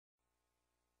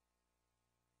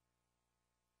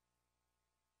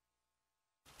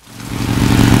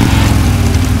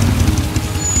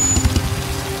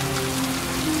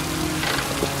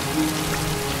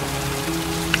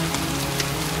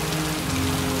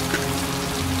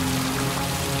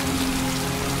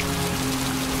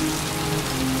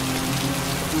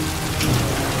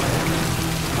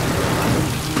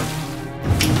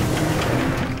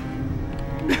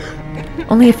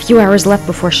Only a few hours left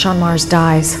before Sean Mars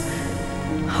dies.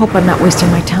 Hope I'm not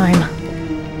wasting my time.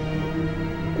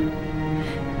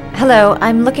 Hello,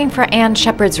 I'm looking for Anne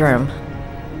Sheppard's room.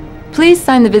 Please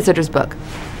sign the visitor's book.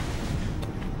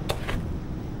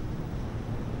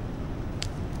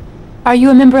 Are you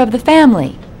a member of the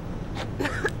family?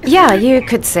 Yeah, you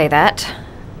could say that.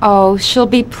 Oh, she'll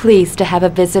be pleased to have a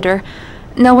visitor.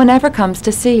 No one ever comes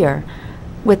to see her.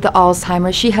 With the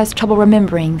Alzheimer's, she has trouble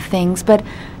remembering things, but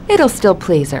it'll still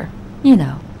please her, you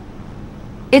know.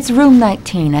 It's room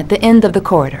 19 at the end of the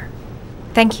corridor.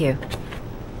 Thank you.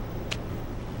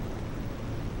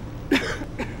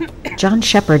 John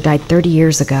Sheppard died 30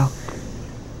 years ago.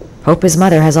 Hope his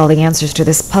mother has all the answers to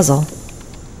this puzzle.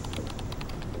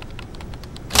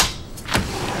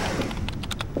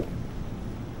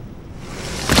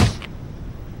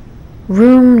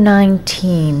 Room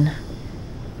 19.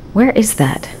 Where is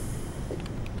that?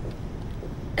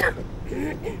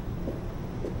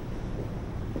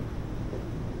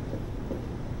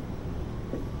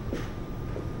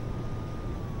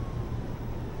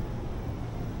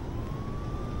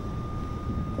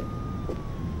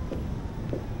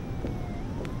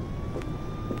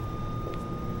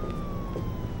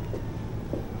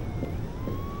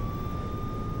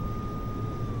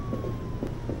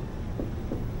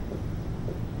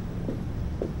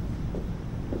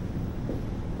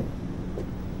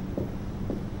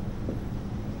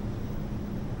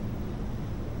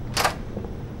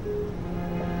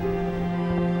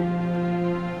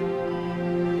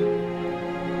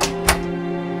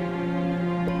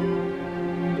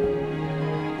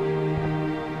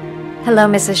 Hello,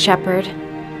 Mrs. Sheppard.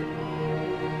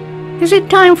 Is it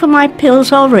time for my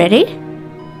pills already?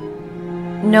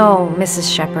 No,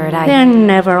 Mrs. Sheppard, They're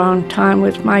never on time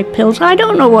with my pills. I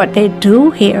don't know what they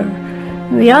do here.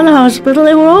 In the other hospital,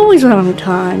 they were always on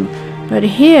time. But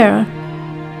here...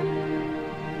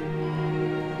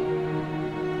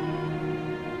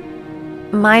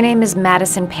 My name is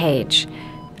Madison Page.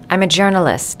 I'm a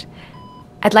journalist.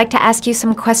 I'd like to ask you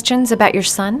some questions about your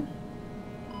son.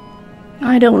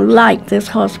 I don't like this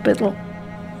hospital.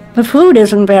 The food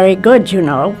isn't very good, you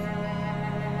know.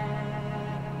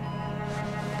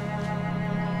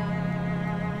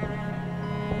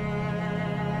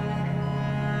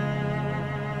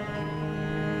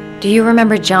 Do you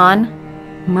remember John?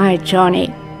 My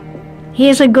Johnny. He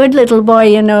is a good little boy,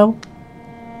 you know.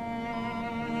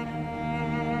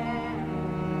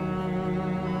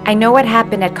 I know what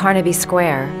happened at Carnaby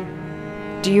Square.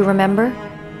 Do you remember?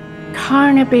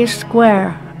 Carnaby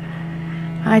Square.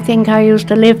 I think I used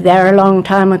to live there a long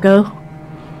time ago.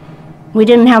 We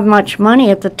didn't have much money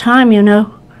at the time, you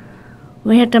know.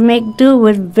 We had to make do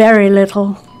with very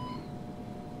little.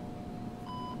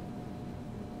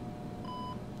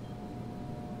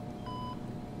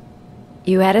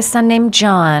 You had a son named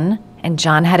John, and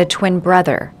John had a twin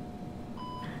brother.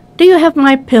 Do you have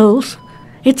my pills?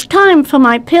 It's time for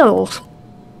my pills.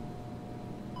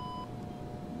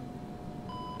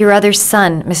 Your other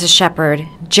son, Mrs. Sheppard,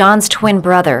 John's twin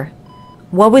brother.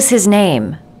 What was his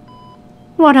name?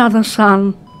 What other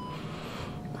son?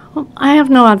 I have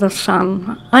no other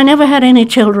son. I never had any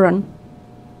children.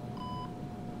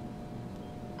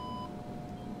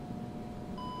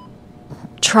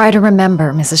 Try to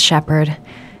remember, Mrs. Sheppard.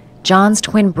 John's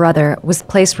twin brother was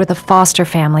placed with a foster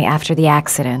family after the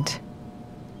accident.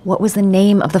 What was the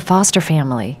name of the foster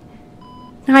family?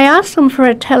 I asked them for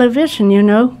a television, you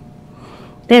know.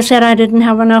 They said I didn't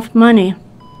have enough money.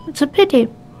 It's a pity.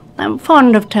 I'm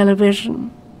fond of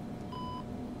television.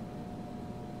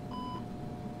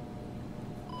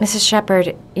 Mrs.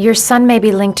 Sheppard, your son may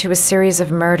be linked to a series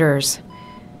of murders.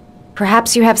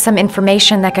 Perhaps you have some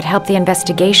information that could help the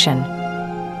investigation.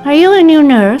 Are you a new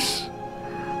nurse?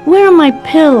 Where are my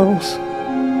pills?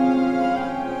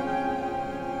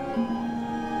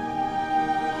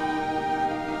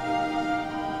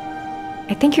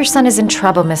 I think your son is in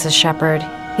trouble, Mrs. Sheppard.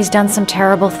 He's done some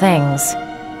terrible things.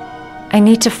 I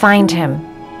need to find him.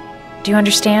 Do you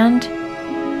understand?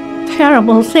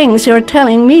 Terrible things you're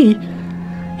telling me.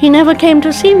 He never came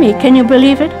to see me, can you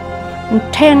believe it? In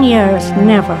 10 years,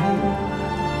 never.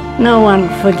 No one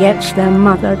forgets their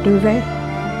mother, do they?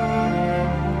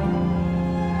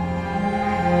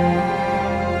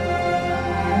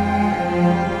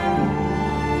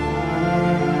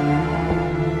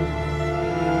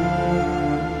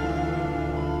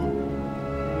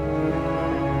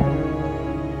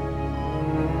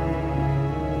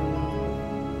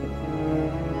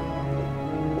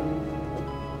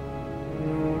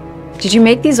 Did you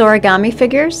make these origami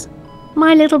figures?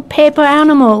 My little paper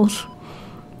animals.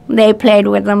 They played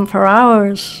with them for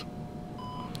hours.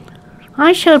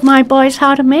 I showed my boys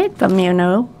how to make them, you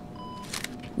know.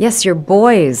 Yes, your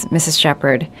boys, Mrs.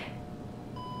 Sheppard.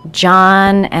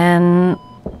 John and...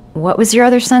 what was your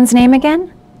other son's name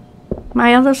again?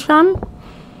 My other son?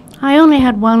 I only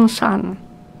had one son,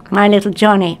 my little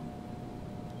Johnny.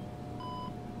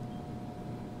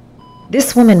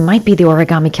 This woman might be the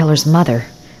origami killer's mother.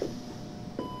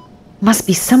 Must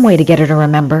be some way to get her to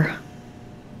remember.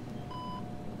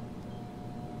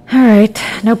 All right,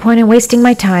 no point in wasting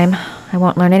my time. I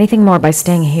won't learn anything more by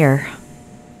staying here.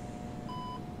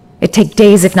 It'd take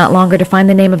days, if not longer, to find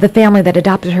the name of the family that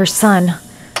adopted her son.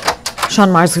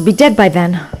 Sean Mars would be dead by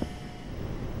then.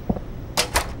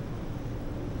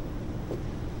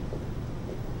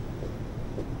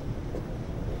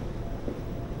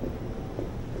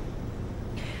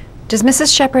 Does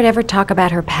Mrs. Sheppard ever talk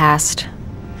about her past?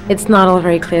 It's not all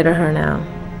very clear to her now.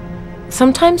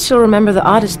 Sometimes she'll remember the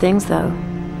oddest things, though.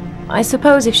 I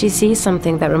suppose if she sees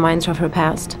something that reminds her of her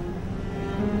past.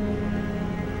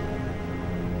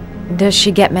 Does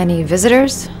she get many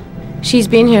visitors? She's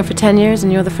been here for 10 years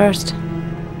and you're the first.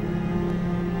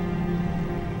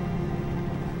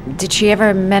 Did she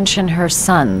ever mention her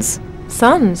sons?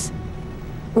 Sons?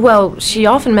 Well, she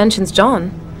often mentions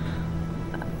John.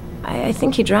 I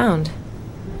think he drowned.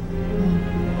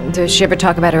 Does she ever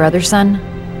talk about her other son?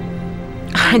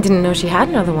 I didn't know she had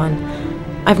another one.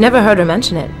 I've never heard her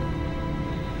mention it.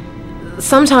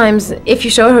 Sometimes, if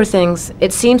you show her things,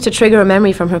 it seems to trigger a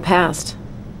memory from her past.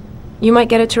 You might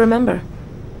get it to remember.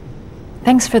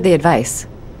 Thanks for the advice.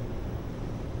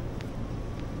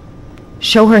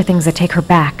 Show her things that take her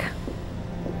back.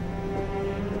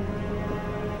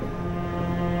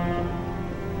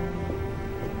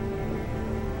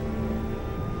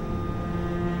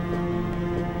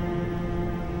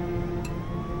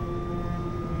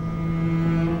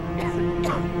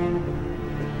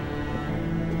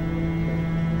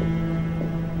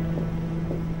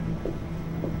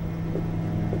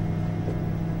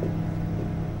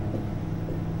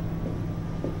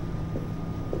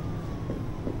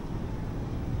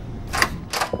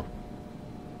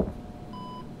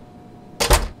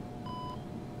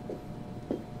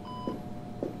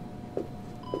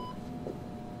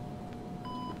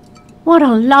 What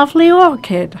a lovely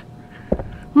orchid.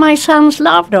 My sons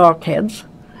loved orchids.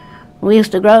 We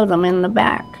used to grow them in the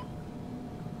back.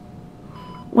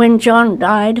 When John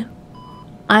died,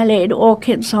 I laid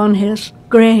orchids on his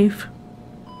grave.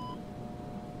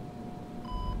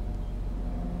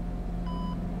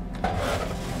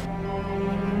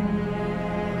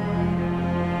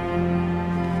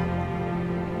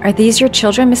 Are these your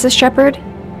children, Mrs. Sheppard?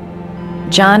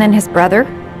 John and his brother?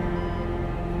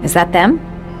 Is that them?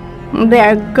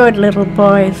 They're good little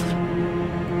boys.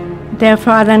 Their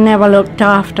father never looked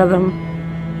after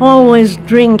them, always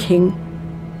drinking.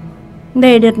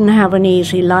 They didn't have an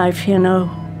easy life, you know.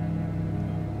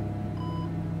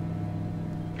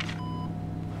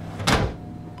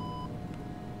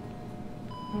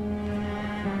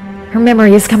 Her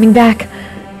memory is coming back.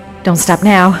 Don't stop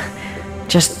now.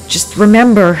 Just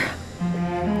remember.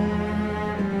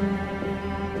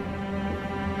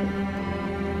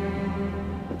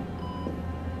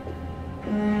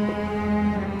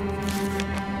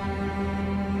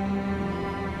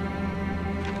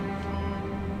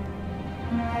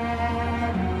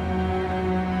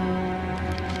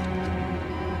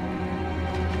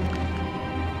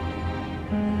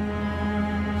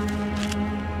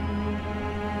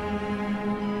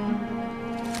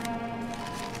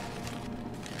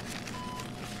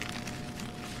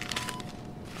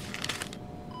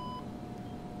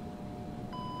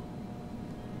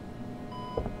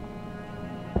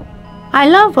 I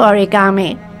love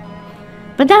origami,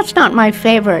 but that's not my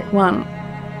favorite one.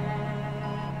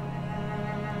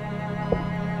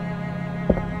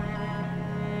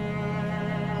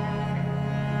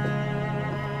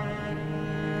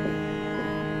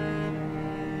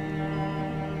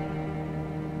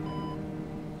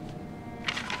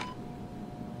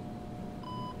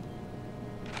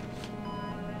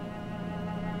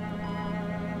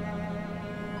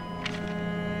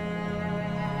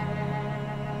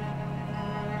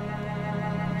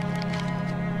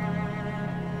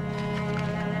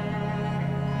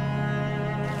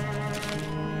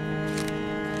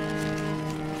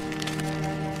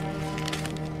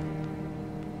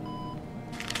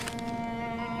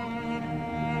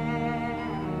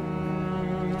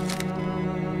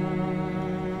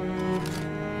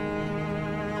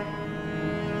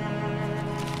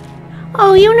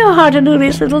 Oh, you know how to do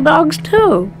these little dogs,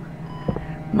 too.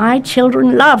 My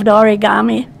children loved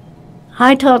origami.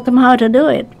 I taught them how to do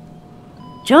it.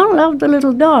 John loved the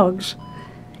little dogs.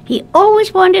 He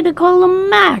always wanted to call them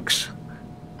Max.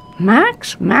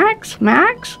 Max, Max,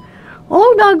 Max?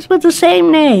 All dogs with the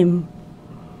same name.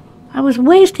 I was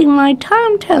wasting my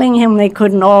time telling him they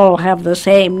couldn't all have the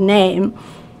same name.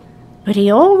 But he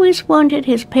always wanted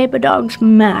his paper dog's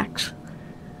Max.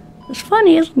 It's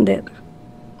funny, isn't it?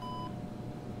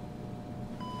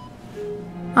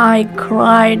 I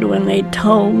cried when they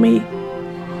told me.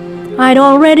 I'd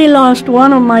already lost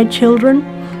one of my children,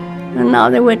 and now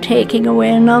they were taking away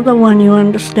another one, you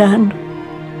understand.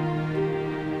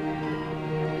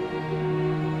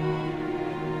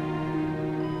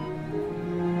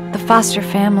 The foster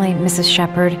family, Mrs.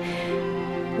 Sheppard.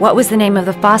 What was the name of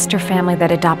the foster family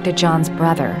that adopted John's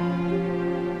brother?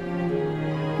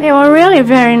 They were really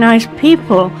very nice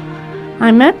people.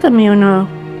 I met them, you know.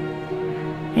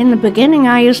 In the beginning,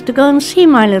 I used to go and see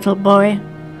my little boy.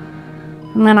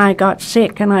 And then I got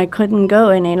sick and I couldn't go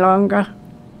any longer.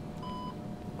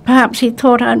 Perhaps he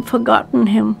thought I'd forgotten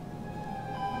him.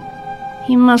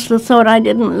 He must have thought I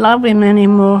didn't love him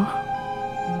anymore.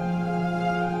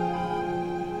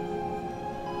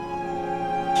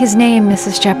 His name,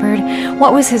 Mrs. Sheppard.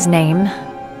 What was his name?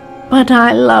 But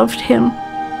I loved him.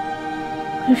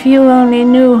 If you only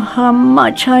knew how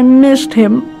much I missed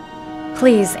him.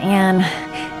 Please, Anne.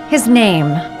 His name.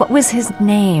 What was his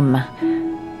name?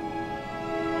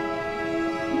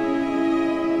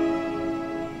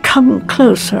 Come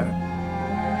closer.